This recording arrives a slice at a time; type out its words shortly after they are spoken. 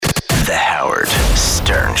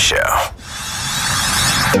Show.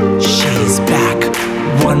 She's back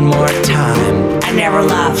one more time. I never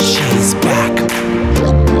left. She's back.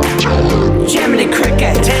 Jiminy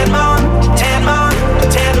Cricket. Tan Mom, Tan Mom,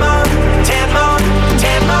 Tan Mom, Tan Mom,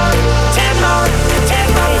 Tan Mom, Tan Mom, Tan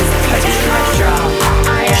Mom.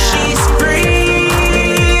 She's free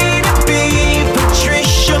to be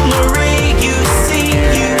Patricia Marie. You see,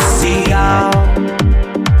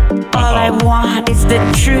 all I want is the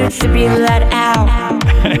truth to be let out.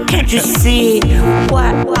 Can't you see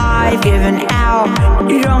what I've given out?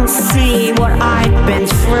 You don't see what I've been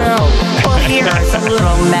through. Well, here's a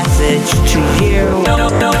little message to you. No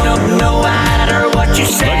matter what you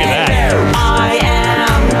say, I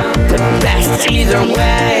am the best either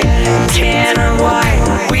way. Tan or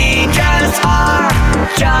white, we just are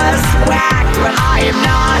just whack. But I am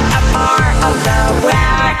not a part of the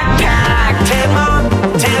whack pack. Tan Mom,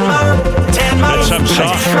 Tan Mom, Tan Mom. That's some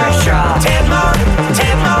song. Tan Mom,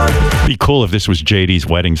 Tan Mom. Be cool if this was JD's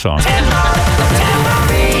wedding song.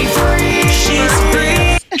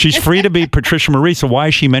 She's free to be Patricia Marie, so why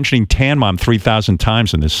is she mentioning Tan Mom 3,000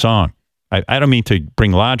 times in this song? I don't mean to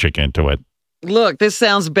bring logic into it. Look, this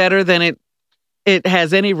sounds better than it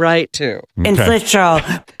has any right to. Influential.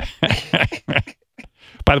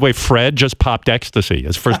 By the way, Fred just popped ecstasy.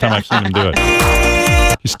 It's the first time I've seen him do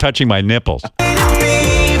it. He's touching my nipples.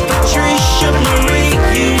 Patricia Marie,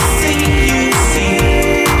 you see.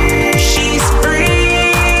 She's free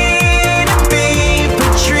to be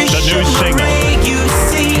Patricia The new single. Marie, you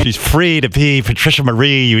see. She's free to be Patricia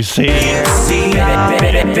Marie, you see. Bitches,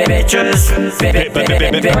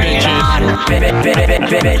 bring it on.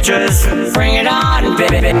 Bitches, bring it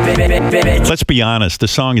on. Let's be honest, the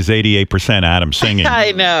song is 88% Adam singing.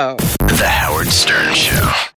 I know. The Howard Stern Show.